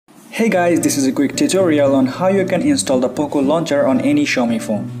Hey guys, this is a quick tutorial on how you can install the Poco launcher on any Xiaomi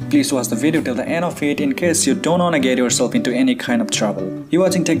phone. Please watch the video till the end of it in case you don't wanna get yourself into any kind of trouble. You're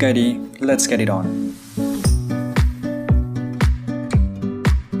watching Tech ID, let's get it on.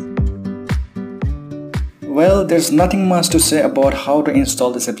 Well, there's nothing much to say about how to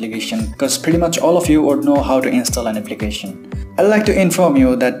install this application because pretty much all of you would know how to install an application. I'd like to inform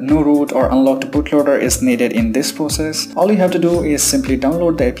you that no root or unlocked bootloader is needed in this process. All you have to do is simply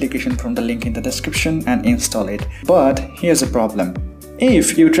download the application from the link in the description and install it. But here's a problem.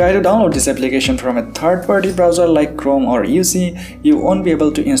 If you try to download this application from a third-party browser like Chrome or UC, you won't be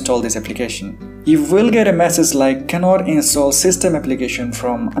able to install this application. You will get a message like cannot install system application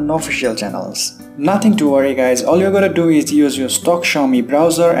from unofficial channels. Nothing to worry guys, all you're gonna do is use your stock Xiaomi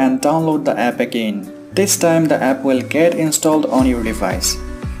browser and download the app again. This time the app will get installed on your device.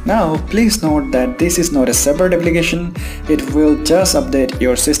 Now please note that this is not a separate application, it will just update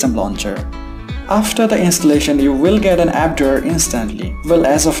your system launcher. After the installation, you will get an app drawer instantly. Well,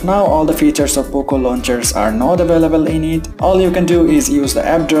 as of now, all the features of Poco launchers are not available in it. All you can do is use the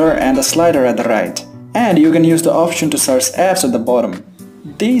app drawer and the slider at the right. And you can use the option to search apps at the bottom.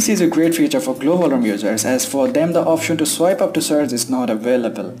 This is a great feature for global ROM users, as for them the option to swipe up to search is not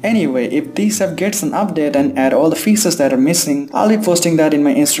available. Anyway, if this app gets an update and add all the features that are missing, I'll be posting that in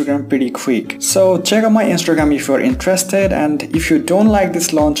my Instagram pretty quick. So check out my Instagram if you're interested, and if you don't like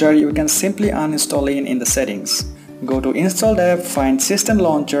this launcher, you can simply uninstall it in the settings. Go to installed app, find system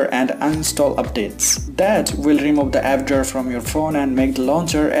launcher and uninstall updates. That will remove the app drawer from your phone and make the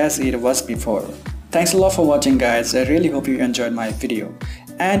launcher as it was before. Thanks a lot for watching guys, I really hope you enjoyed my video.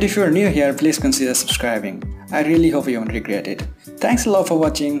 And if you're new here, please consider subscribing. I really hope you won't regret it. Thanks a lot for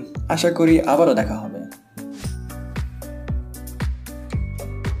watching, আশা করি আবারও দেখা হবে।